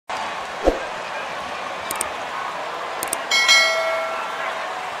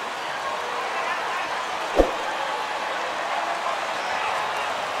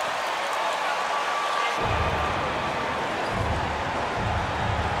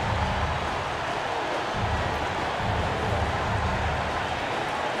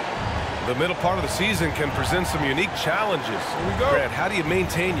The middle part of the season can present some unique challenges. Here we go. Brad, how do you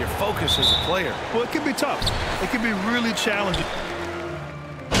maintain your focus as a player? Well, it can be tough. It can be really challenging.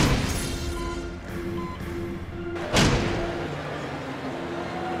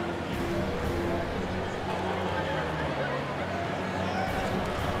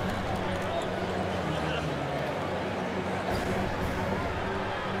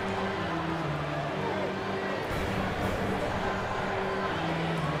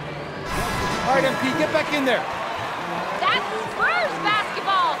 All right, MP, get back in there. That's Spurs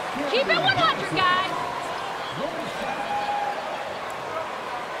basketball. Keep it 100, guys.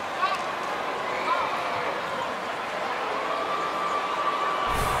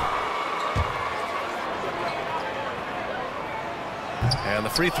 And the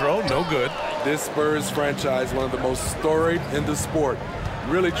free throw, no good. This Spurs franchise, one of the most storied in the sport,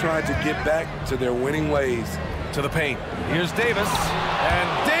 really trying to get back to their winning ways. To the paint. Here's Davis.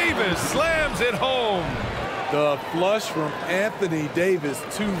 And Davis slams it home. The flush from Anthony Davis,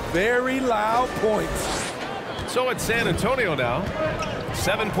 2 very loud points. So it's San Antonio now.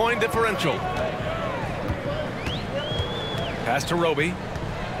 7-point differential. Pass to Roby.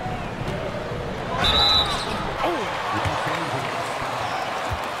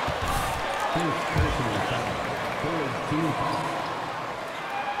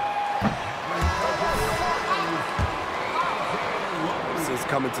 Since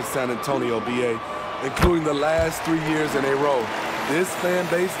coming to San Antonio, BA, including the last 3 years in a row, this fan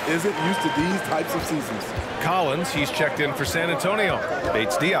base isn't used to these types of seasons. Collins, he's checked in for San Antonio.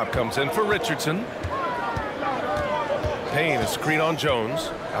 Bates Diop comes in for Richardson. Payne, a screen on Jones.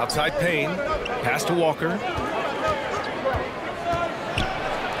 Outside Payne. Pass to Walker.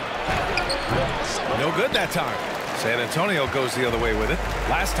 No good that time. San Antonio goes the other way with it.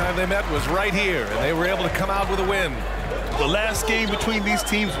 Last time they met was right here, and they were able to come out with a win. The last game between these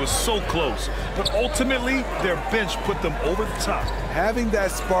teams was so close, but ultimately their bench put them over the top. Having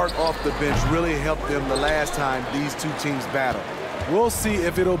that spark off the bench really helped them the last time these two teams battled. We'll see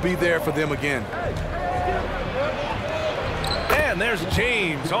if it'll be there for them again. And there's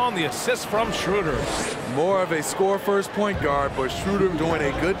James on the assist from Schroeder. More of a score-first point guard, but Schroeder doing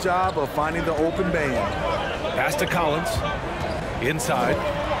a good job of finding the open man. Pass to Collins. Inside.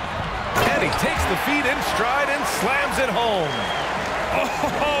 And he takes the feed in stride and slams it home.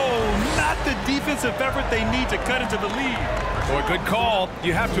 Oh, not the defensive effort they need to cut into the lead. Boy, good call.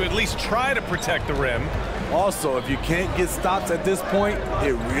 You have to at least try to protect the rim. Also, if you can't get stops at this point,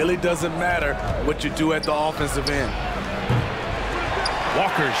 it really doesn't matter what you do at the offensive end.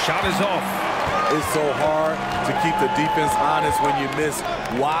 Walker's shot is off. It's so hard to keep the defense honest when you miss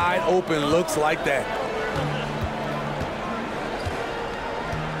wide open looks like that.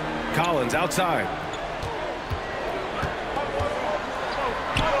 Collins outside.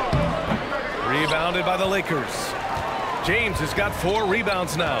 Rebounded by the Lakers. James has got 4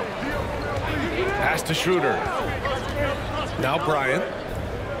 rebounds now. Pass to Schroeder. Now Bryant.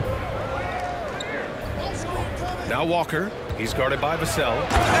 Now Walker. He's guarded by Vassell.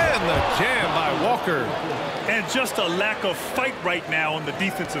 And the jam by Walker. And just a lack of fight right now on the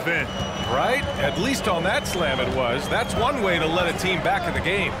defensive end. Right? At least on that slam it was. That's one way to let a team back in the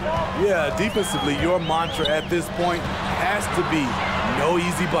game. Yeah, defensively, your mantra at this point has to be no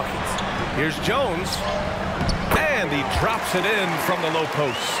easy buckets. Here's Jones. And he drops it in from the low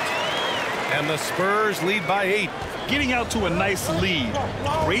post. And the Spurs lead by 8. Getting out to a nice lead.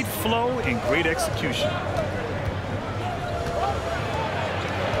 Great flow and great execution.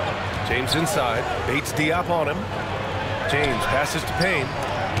 James inside. Bates Diop on him. James passes to Payne.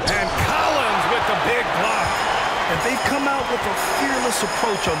 And Collins with the big block. And they come out with a fearless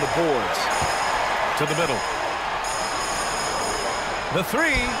approach on the boards. To the middle. The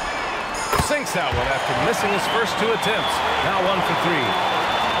 3 sinks that one after missing his first 2 attempts. Now 1 for 3.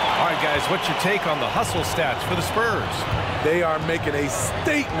 All right, guys, what's your take on the hustle stats for the Spurs? They are making a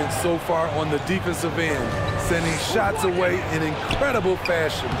statement so far on the defensive end, sending shots away in incredible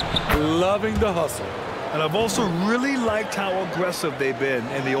fashion. Loving the hustle. And I've also really liked how aggressive they've been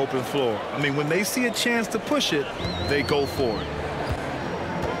in the open floor. I mean, when they see a chance to push it, they go for it.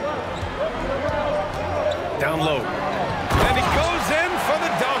 Down low. And he goes in for the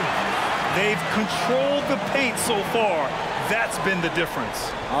dunk. They've controlled the paint so far. That's been the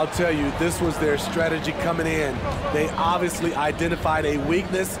difference. I'll tell you, this was their strategy coming in. They obviously identified a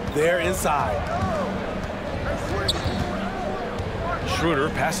weakness there inside. Schroeder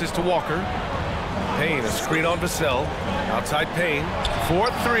passes to Walker. Payne, a screen on Vassell. Outside Payne.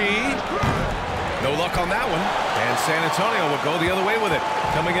 4-3. No luck on that one. And San Antonio will go the other way with it.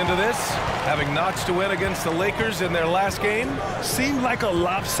 Coming into this, having notched a win against the Lakers in their last game. Seemed like a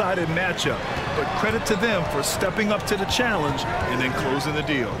lopsided matchup, but credit to them for stepping up to the challenge and then closing the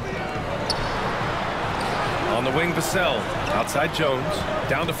deal. On the wing, Vassell. Outside Jones.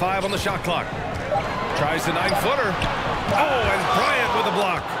 Down to 5 on the shot clock. Tries the 9-footer. Oh, and Bryant with a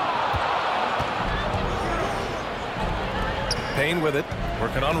block. Payne with it.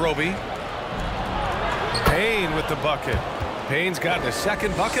 Working on Roby. Payne with the bucket. Payne's gotten his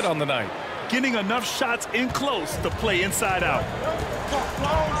second bucket on the night. Getting enough shots in close to play inside out.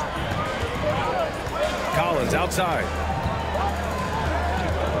 Collins outside.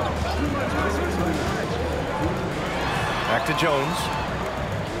 Back to Jones.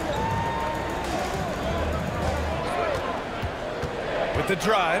 With the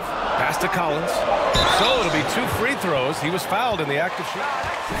drive. Pass to Collins. So it'll be 2 free throws. He was fouled in the act of shooting.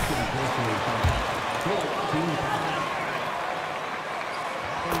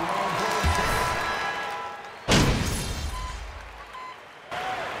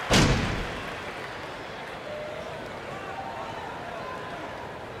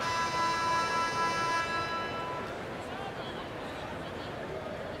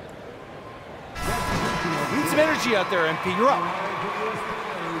 Need some energy out there, MP. You're up.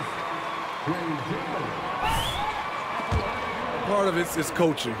 Part of it is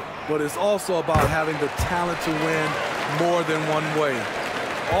coaching, but it's also about having the talent to win more than one way.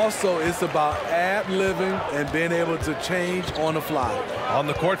 Also, it's about ad-libbing and being able to change on the fly. On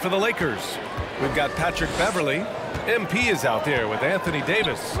the court for the Lakers, we've got Patrick Beverly. MP is out there with Anthony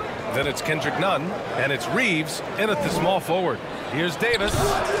Davis. Then it's Kendrick Nunn, and it's Reeves in at the small forward. Here's Davis.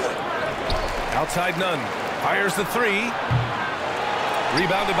 Outside Nunn. Fires the 3.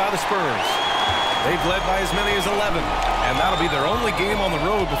 Rebounded by the Spurs. They've led by as many as 11, and that'll be their only game on the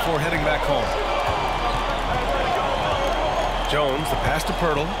road before heading back home. Jones, the pass to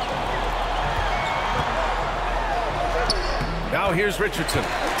Pirtle. Now here's Richardson.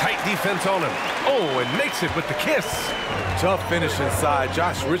 Tight defense on him. Oh, and makes it with the kiss. Tough finish inside.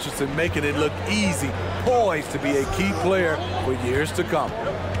 Josh Richardson making it look easy. Poised to be a key player for years to come.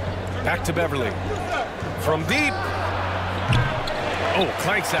 Back to Beverly. From deep. Oh,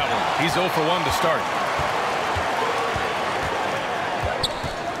 clanks that one. He's 0 for 1 to start.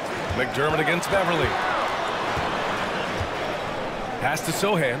 McDermott against Beverly. Pass to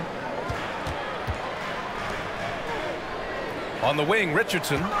Sohan. On the wing,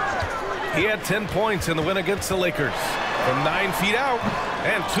 Richardson. He had 10 points in the win against the Lakers. From 9 feet out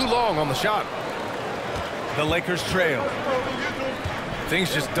and too long on the shot. The Lakers trail.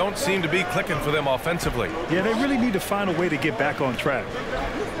 Things just don't seem to be clicking for them offensively. Yeah, they really need to find a way to get back on track.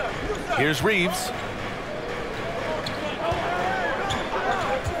 Here's Reeves.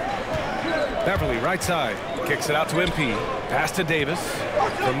 Beverly, right side. Kicks it out to MP. Pass to Davis.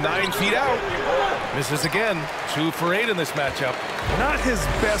 From 9 feet out. Misses again. 2 for 8 in this matchup. Not his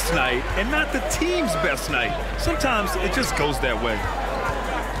best night, and not the team's best night. Sometimes it just goes that way.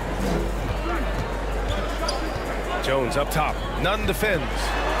 Jones up top. Nunn defends.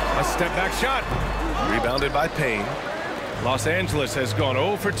 A step-back shot. Rebounded by Payne. Los Angeles has gone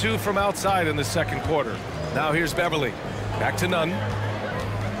 0 for 2 from outside in the second quarter. Now here's Beverly. Back to Nunn.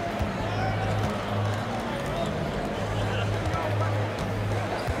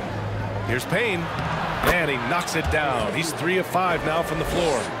 Here's Payne. And he knocks it down. He's 3 of 5 now from the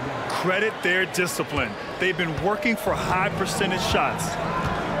floor. Credit their discipline. They've been working for high percentage shots.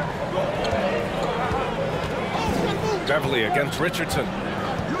 Beverly against Richardson.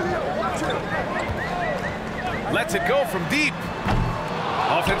 Lets it go from deep.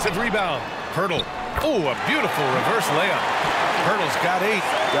 Offensive rebound. Pirtle. Oh, a beautiful reverse layup. Pirtle's got 8.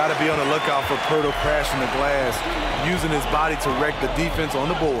 Got to be on the lookout for Pirtle crashing the glass, using his body to wreck the defense on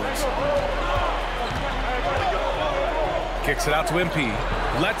the boards. Kicks it out to MP.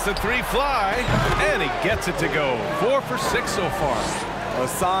 Lets the 3 fly, and he gets it to go. 4 for 6 so far.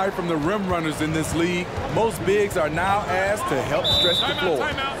 Aside from the rim runners in this league, most bigs are now asked to help stretch the floor.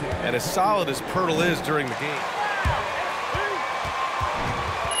 And as solid as Pirtle is during the game.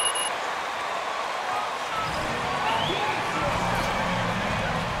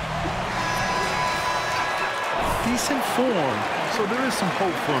 Decent form, so there is some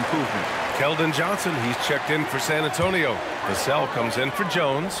hope for improvement. Keldon Johnson, he's checked in for San Antonio. Vassell comes in for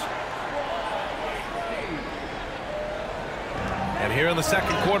Jones. And here in the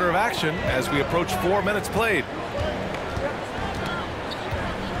second quarter of action, as we approach 4 minutes played.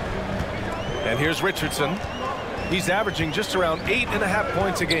 And here's Richardson. He's averaging just around 8.5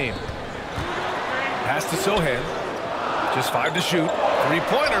 points a game. Pass to Sohan. Just 5 to shoot.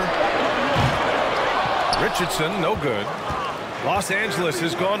 3-pointer. Richardson, no good. Los Angeles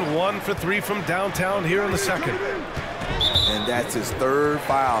has gone 1 for 3 from downtown here in the second. And that's his third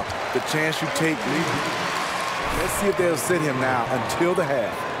foul. The chance you take, let's see if they'll sit him now until the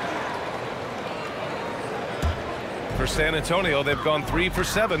half. For San Antonio, they've gone 3 for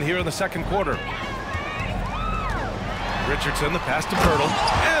 7 here in the second quarter. Richardson, the pass to Pirtle,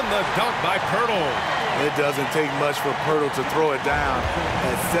 and the dunk by Pirtle. It doesn't take much for Pirtle to throw it down.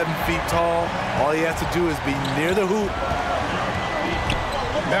 At 7 feet tall, all he has to do is be near the hoop.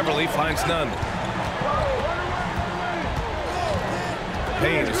 Beverly finds none.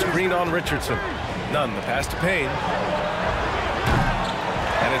 Payne, a screen on Richardson. None, the pass to Payne.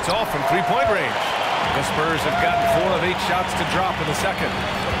 And it's off from three-point range. The Spurs have gotten 4 of 8 shots to drop in the second.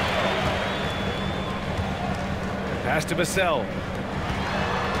 Pass to Vassell.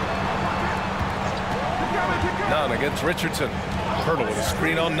 Nunn against Richardson. Pirtle with a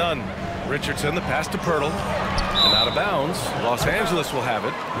screen on Nunn. Richardson, the pass to Pirtle. And out of bounds. Los Angeles will have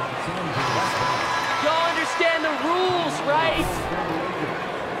it. Y'all understand the rules, right?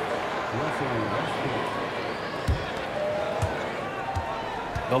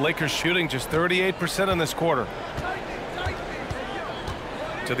 The Lakers shooting just 38% in this quarter.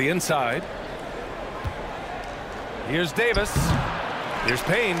 To the inside. Here's Davis. Here's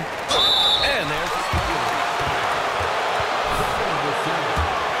Payne. And there's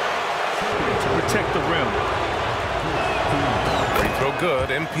To protect the rim. free throw good.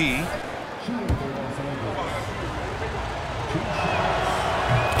 MP.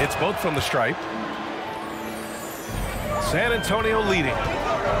 Hits both from the stripe. San Antonio leading.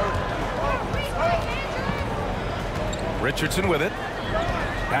 Richardson with it.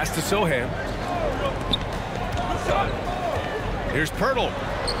 Pass to Sohan. Here's Pirtle.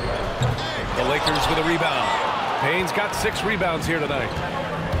 The Lakers with a rebound. Payne's got 6 rebounds here tonight.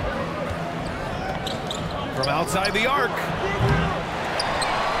 From outside the arc.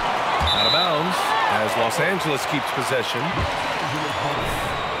 Out of bounds as Los Angeles keeps possession.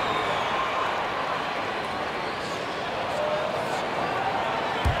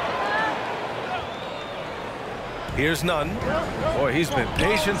 Here's Nunn. Boy, he's been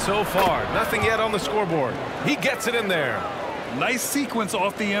patient so far. Nothing yet on the scoreboard. He gets it in there. Nice sequence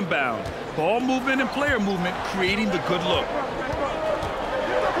off the inbound. Ball movement and player movement creating the good look.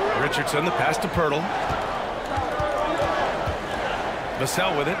 Richardson, the pass to Pirtle.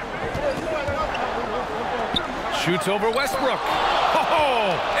 Vassell with it. Shoots over Westbrook.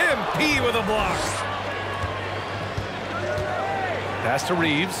 Oh, MP with a block. Pass to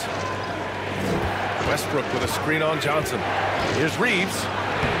Reeves. Westbrook with a screen on Johnson. Here's Reeves.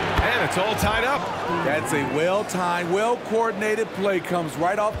 And it's all tied up. That's a well-timed, well-coordinated play. Comes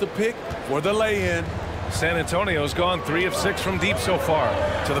right off the pick for the lay-in. San Antonio's gone 3 of 6 from deep so far.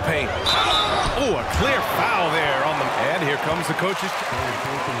 To the paint. Oh, a clear foul there on them. And here comes the coach's.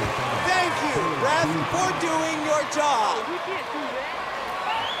 Thank you, ref, for doing your job.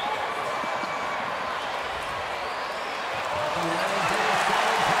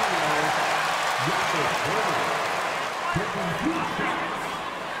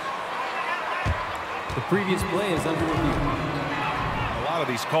 The previous play is under review. A lot of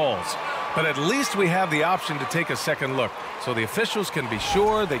these calls. But at least we have the option to take a second look, so the officials can be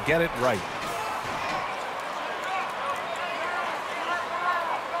sure they get it right.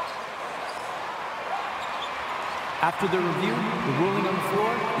 After the review, the ruling on the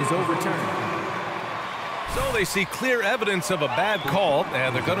floor is overturned. So they see clear evidence of a bad call,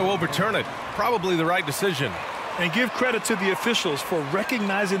 and they're going to overturn it. Probably the right decision. And give credit to the officials for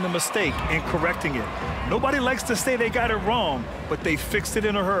recognizing the mistake and correcting it. Nobody likes to say they got it wrong, but they fixed it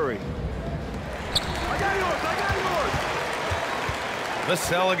in a hurry.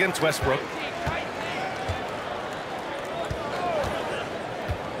 Vassell against Westbrook.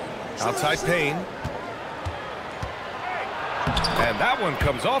 Outside Payne. And that one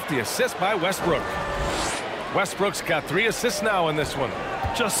comes off the assist by Westbrook. Westbrook's got 3 assists now in this one.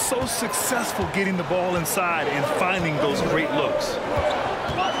 Just so successful getting the ball inside and finding those great looks.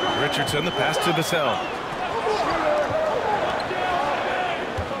 Richardson, the pass to Vassell.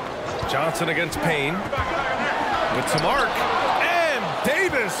 Johnson against Payne. With some arc. And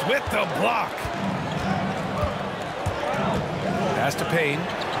Davis with the block. Pass to Payne.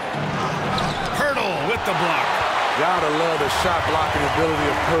 Pirtle with the block. Gotta love the shot blocking ability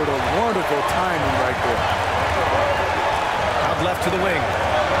of Pirtle. Wonderful timing right there. Out left to the wing.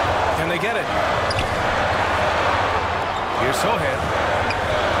 Can they get it? Here's Sohan.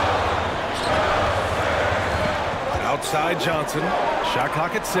 Outside Johnson. Shot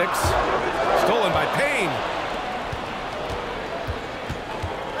clock at 6. Stolen by Payne.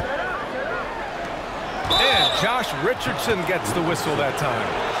 Josh Richardson gets the whistle that time.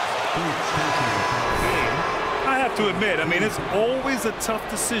 I have to admit, it's always a tough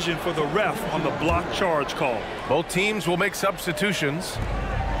decision for the ref on the block charge call. Both teams will make substitutions.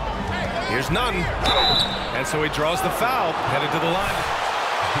 Here's none. And so he draws the foul, headed to the line.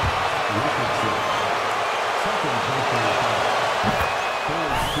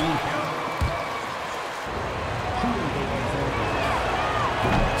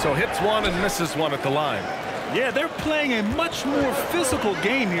 So hits one and misses one at the line. Yeah, they're playing a much more physical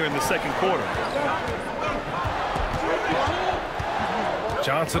game here in the second quarter.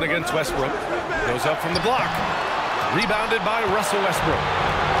 Johnson against Westbrook. Goes up from the block. Rebounded by Russell Westbrook.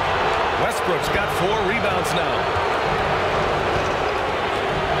 Westbrook's got 4 rebounds now.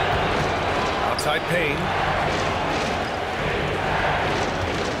 Outside Payne.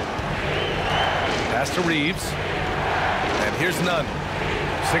 Pass to Reeves. And here's none.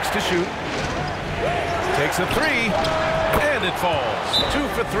 6 to shoot. Takes a 3. And it falls. 2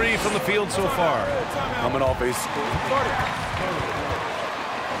 for 3 from the field so far. Coming off a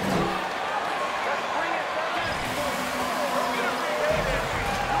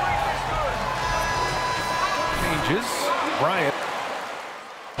changes. Bryant.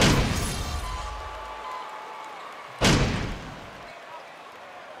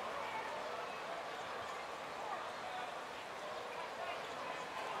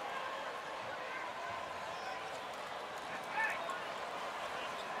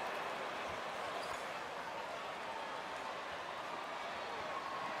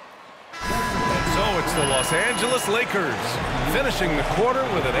 It's the Los Angeles Lakers finishing the quarter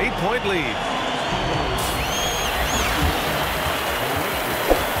with an 8-point lead.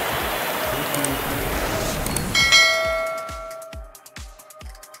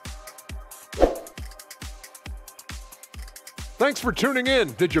 Thanks for tuning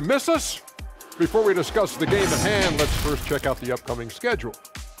in. Did you miss us? Before we discuss the game at hand, let's first check out the upcoming schedule.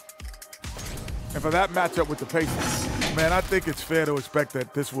 And for that matchup with the Pacers, man, I think it's fair to expect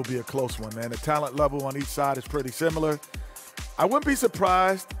that this will be a close one, man. The talent level on each side is pretty similar. I wouldn't be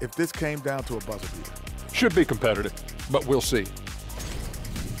surprised if this came down to a buzzer beater. Should be competitive, but we'll see.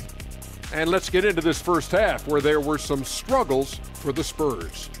 And let's get into this first half where there were some struggles for the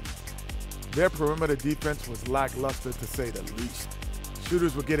Spurs. Their perimeter defense was lackluster, to say the least.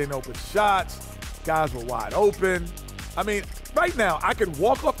 Shooters were getting open shots. Guys were wide open. Right now, I could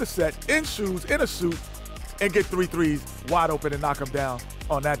walk off the set in shoes, in a suit, and get 3 threes wide open and knock them down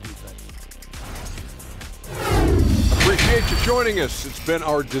on that defense. Appreciate you joining us. It's been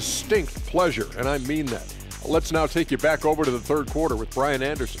our distinct pleasure, and I mean that. Let's now take you back over to the third quarter with Brian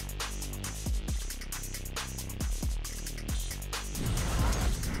Anderson.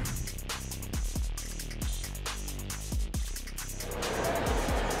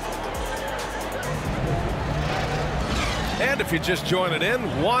 And if you just join it in,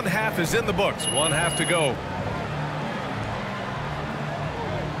 1 half is in the books. 1 half to go.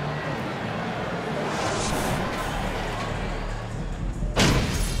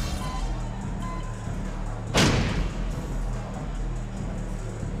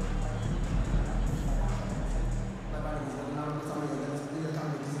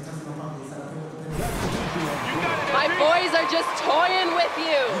 My boys are just toying with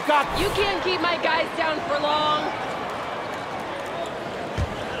you. You can't keep my guys down for long.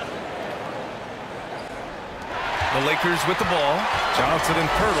 The Lakers with the ball. Johnson and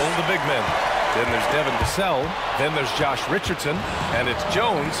Pirtle, the big men. Then there's Devin Vassell. Then there's Josh Richardson. And it's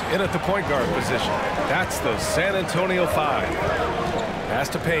Jones in at the point guard position. That's the San Antonio 5. Pass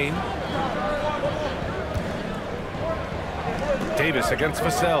to Payne. Davis against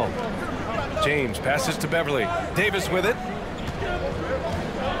Vassell. James passes to Beverly. Davis with it.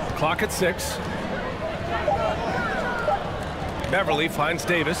 Clock at 6. Beverly finds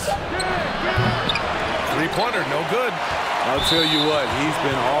Davis. Three-pointer, no good. I'll tell you what, he's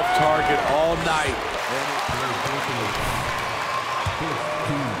been off target all night.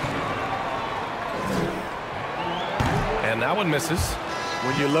 And that one misses.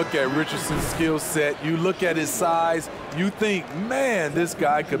 When you look at Richardson's skill set, you look at his size, you think, man, this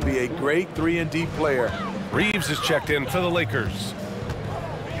guy could be a great 3-and-D player. Reeves is checked in for the Lakers.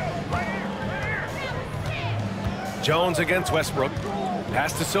 Jones against Westbrook.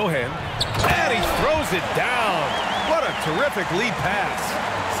 Pass to Sohan. And he throws it down. What a terrific lead pass.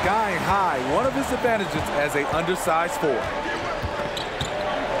 Skying high, one of his advantages as an undersized 4.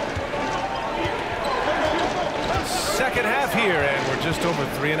 Second half here, and we're just over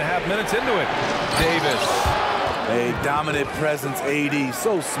 3.5 minutes into it. Davis. A dominant presence, AD,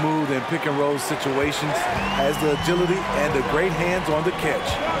 so smooth in pick-and-roll situations, has the agility and the great hands on the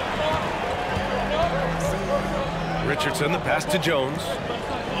catch. Richardson, the pass to Jones.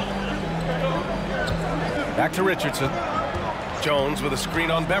 Back to Richardson. Jones with a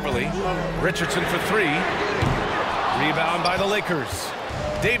screen on Beverly. Richardson for three. Rebound by the Lakers.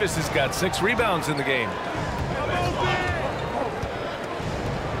 Davis has got 6 rebounds in the game.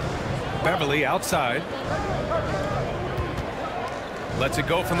 Beverly outside. Lets it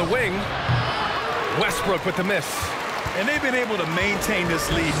go from the wing. Westbrook with the miss. And they've been able to maintain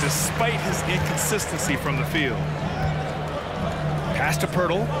this lead despite his inconsistency from the field. Pass to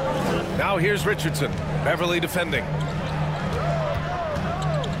Pirtle. Now here's Richardson. Beverly defending.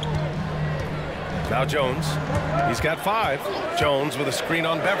 Now Jones. He's got 5. Jones with a screen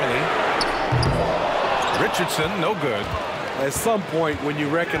on Beverly. Richardson, no good. At some point, when you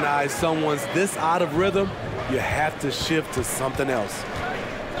recognize someone's this out of rhythm, you have to shift to something else.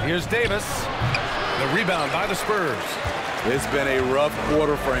 Here's Davis. The rebound by the Spurs. It's been a rough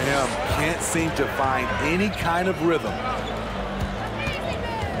quarter for him. Can't seem to find any kind of rhythm.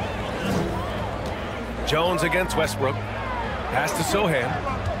 Jones against Westbrook. Pass to Sohan.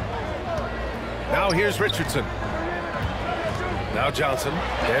 Now here's Richardson. Now Johnson.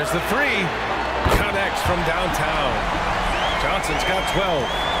 There's the 3. Connects from downtown. Johnson's got 12.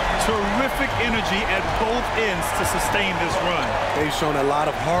 Terrific energy at both ends to sustain this run. They've shown a lot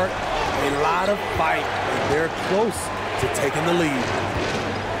of heart, a lot of fight, and they're close to taking the lead.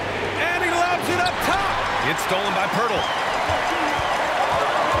 And he lobs it up top. It's stolen by Pirtle.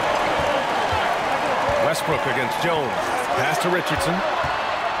 Westbrook against Jones. Pass to Richardson.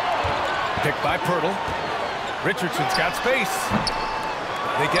 Picked by Pirtle. Richardson's got space.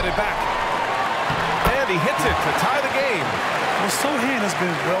 They get it back. And he hits it to tie the game. Well, Sohan has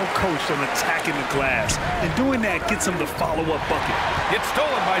been well coached on attacking the glass, and doing that gets him the follow-up bucket. It's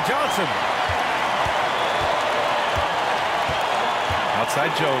stolen by Johnson.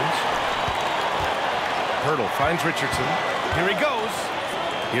 Outside Jones. Pirtle finds Richardson. Here he goes.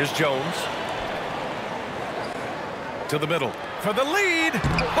 Here's Jones. To the middle for the lead.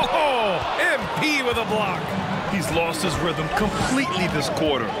 Oh, MP with a block. He's lost his rhythm completely this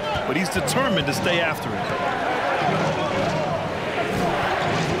quarter, but he's determined to stay after it.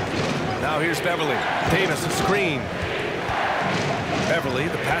 Now here's Beverly. Davis a screen. Beverly,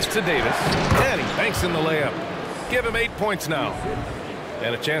 the pass to Davis. And he banks in the layup. Give him 8 points now.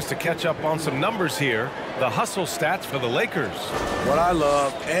 And a chance to catch up on some numbers here. The hustle stats for the Lakers. What I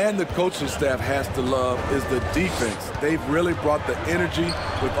love, and the coaching staff has to love, is the defense. They've really brought the energy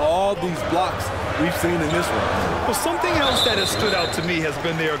with all these blocks we've seen in this one. Well, something else that has stood out to me has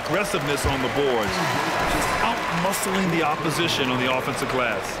been their aggressiveness on the boards. Just out-muscling the opposition on the offensive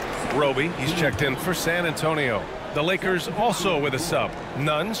glass. Roby, he's checked in for San Antonio. The Lakers also with a sub.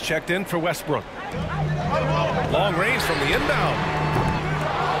 Nunn's checked in for Westbrook. Long range from the inbound.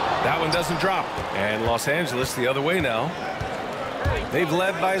 That one doesn't drop. And Los Angeles the other way now. They've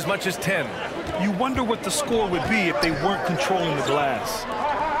led by as much as 10. You wonder what the score would be if they weren't controlling the glass.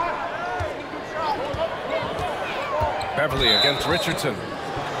 Beverly against Richardson.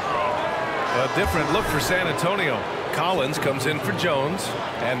 A different look for San Antonio. Collins comes in for Jones,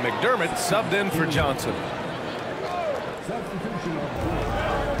 and McDermott subbed in for Johnson.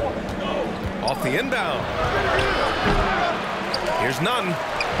 Off the inbound. Here's Nunn.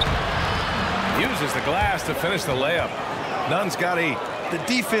 Uses the glass to finish the layup. Nunn's got 8. The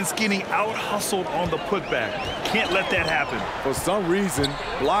defense getting out-hustled on the putback. Can't let that happen. For some reason,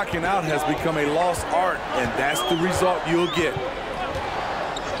 blocking out has become a lost art, and that's the result you'll get.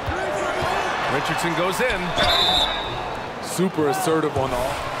 Richardson goes in. Super assertive on the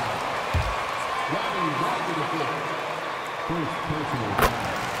offense.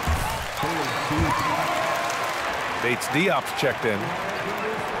 Bates Diop's checked in.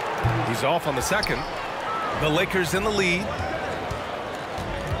 He's off on the second. The Lakers in the lead.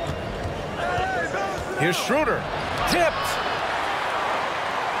 Here's Schroeder. Tipped.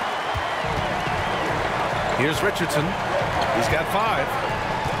 Here's Richardson. He's got 5.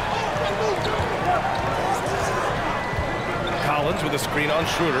 Collins with a screen on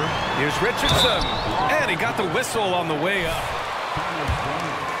Schroeder. Here's Richardson. And he got the whistle on the way up.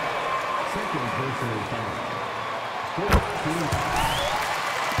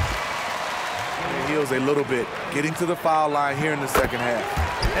 He heals a little bit, getting to the foul line here in the second half.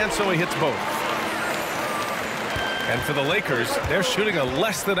 And so he hits both. And for the Lakers, they're shooting a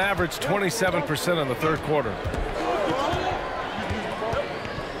less than average 27% in the third quarter.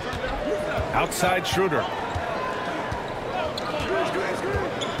 Outside Schroeder.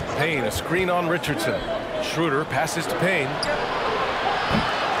 Payne, a screen on Richardson. Schroeder passes to Payne.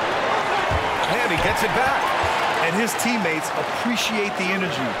 And he gets it back. And his teammates appreciate the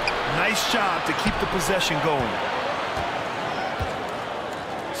energy. Nice job to keep the possession going.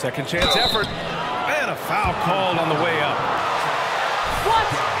 Second chance effort. And a foul called on the way up. What?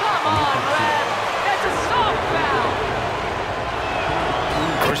 Come on, Red. That's a soft foul.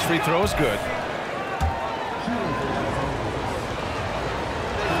 First free throw is good.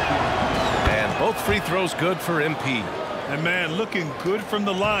 And both free throws good for MP. And man, looking good from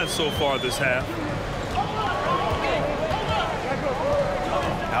the line so far this half.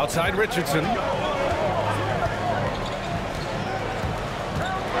 Outside Richardson.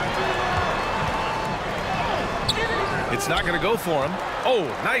 It's not going to go for him. Oh,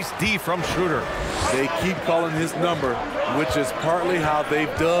 nice D from Schroeder. They keep calling his number, which is partly how they've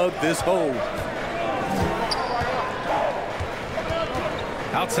dug this hole.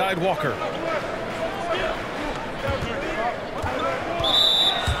 Outside Walker.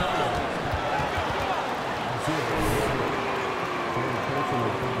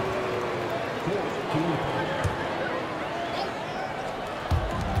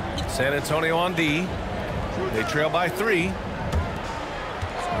 San Antonio on D. They trail by 3.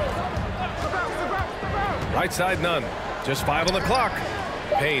 Right side, none. Just 5 on the clock.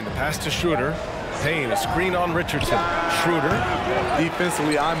 Payne, the pass to Schroeder. Payne, a screen on Richardson. Schroeder.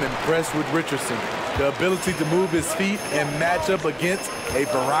 Defensively, I'm impressed with Richardson. The ability to move his feet and match up against a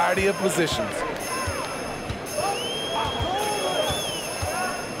variety of positions.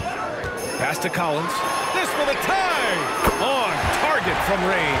 Pass to Collins. This for the tie! On target from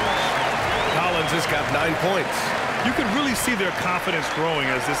range. Collins has got 9 points. You can really see their confidence growing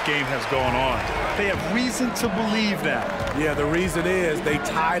as this game has gone on. They have reason to believe that. Yeah, the reason is they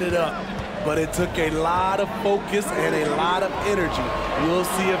tied it up, but it took a lot of focus and a lot of energy. We'll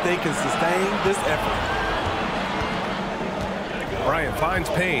see if they can sustain this effort. Bryant finds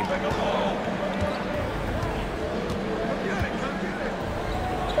Payne.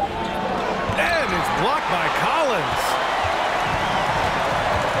 And it's blocked by Collins.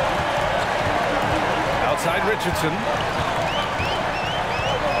 Outside Richardson.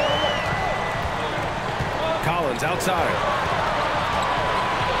 Collins outside.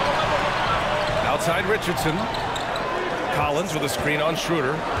 Outside Richardson. Collins with a screen on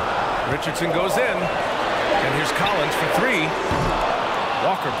Schroeder. Richardson goes in. And here's Collins for 3.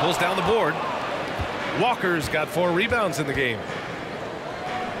 Walker pulls down the board. Walker's got 4 rebounds in the game.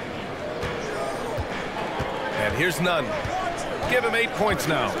 And here's Nunn. Give him 8 points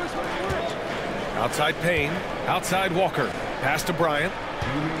now. Outside Payne, outside Walker. Pass to Bryant.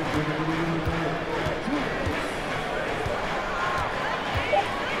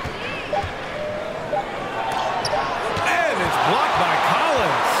 And it's blocked by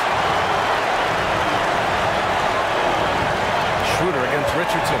Collins. Schroeder against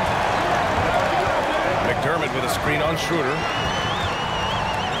Richardson. McDermott with a screen on Schroeder.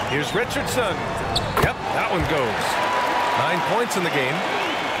 Here's Richardson. Yep, that one goes. 9 points in the game.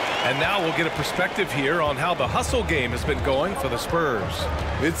 And now we'll get a perspective here on how the hustle game has been going for the Spurs.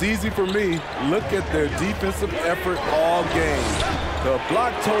 It's easy for me. Look at their defensive effort all game. The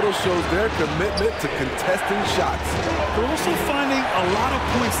block total shows their commitment to contesting shots. They're also finding a lot of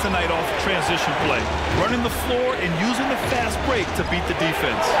points tonight off transition play, running the floor and using the fast break to beat the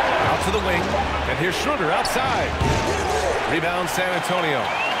defense. Out to the wing, and here's Schroeder outside. Rebound San Antonio.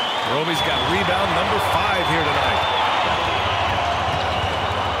 Roby's got rebound number 5 here tonight.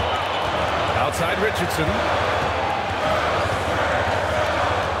 Outside Richardson.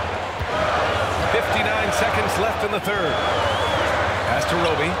 59 seconds left in the third. Pass to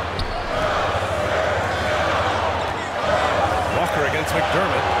Roby. Walker against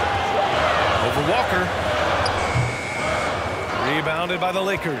McDermott. Over Walker. Rebounded by the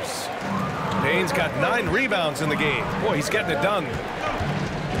Lakers. Payne's got 9 rebounds in the game. Boy, he's getting it done.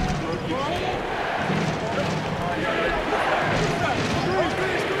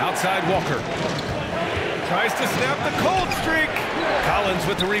 Outside Walker. Tries to snap the cold streak. Collins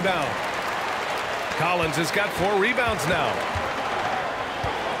with the rebound. Collins has got 4 rebounds now.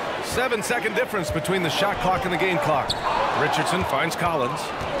 7-second difference between the shot clock and the game clock. Richardson finds Collins.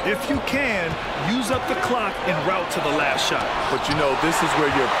 If you can, use up the clock en route to the last shot. But you know, this is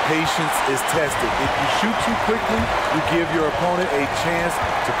where your patience is tested. If you shoot too quickly, you give your opponent a chance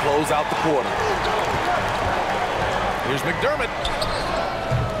to close out the quarter. Here's McDermott.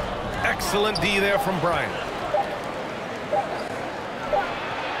 Excellent D there from Bryant.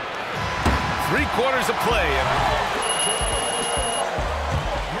 3 quarters of play.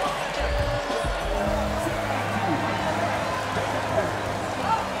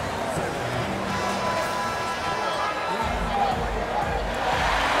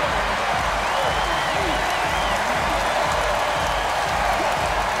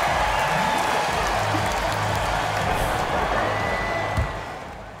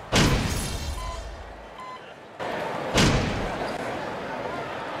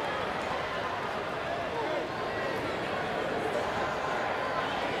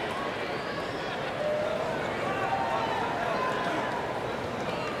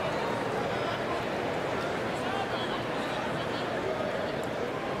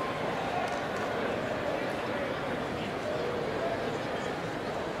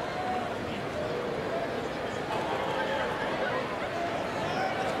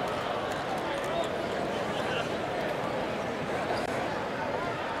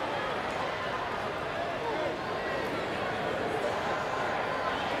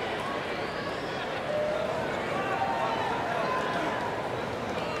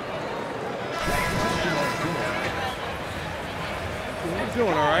 You're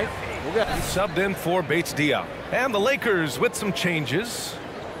doing all right. We'll get Subbed in for Bates Diop. And the Lakers with some changes.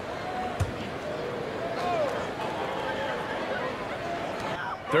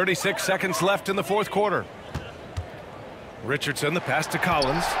 .36 seconds left in the fourth quarter. Richardson, the pass to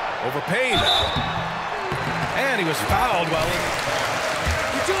Collins. Over Payne. And he was fouled while in.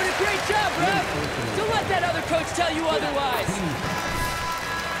 You're doing a great job, Ref. Don't let that other coach tell you otherwise.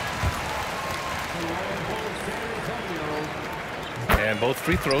 And both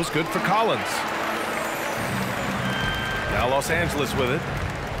free throws good for Collins. Now Los Angeles with it.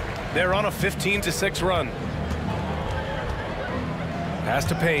 They're on a 15-6 run. Pass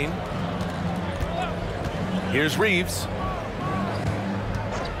to Payne. Here's Reeves.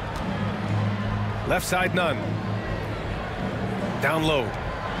 Left side, Nunn. Down low.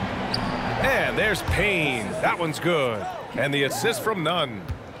 And there's Payne. That one's good. And the assist from Nunn.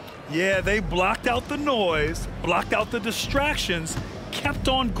 Yeah, they blocked out the noise, blocked out the distractions, kept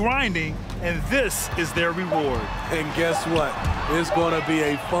on grinding, and this is their reward. And guess what? It's going to be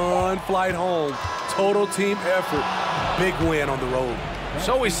a fun flight home. Total team effort. Big win on the road.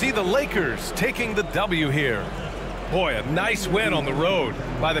 So we see the Lakers taking the W here. Boy, a nice win on the road.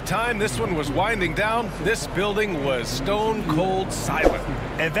 By the time this one was winding down, this building was stone cold silent.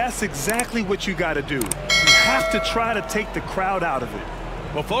 And that's exactly what you got to do. You have to try to take the crowd out of it.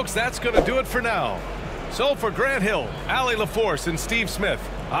 Well, folks, that's going to do it for now. So for Grant Hill, Allie LaForce, and Steve Smith,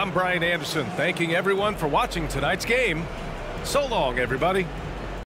 I'm Brian Anderson, thanking everyone for watching tonight's game. So long, everybody.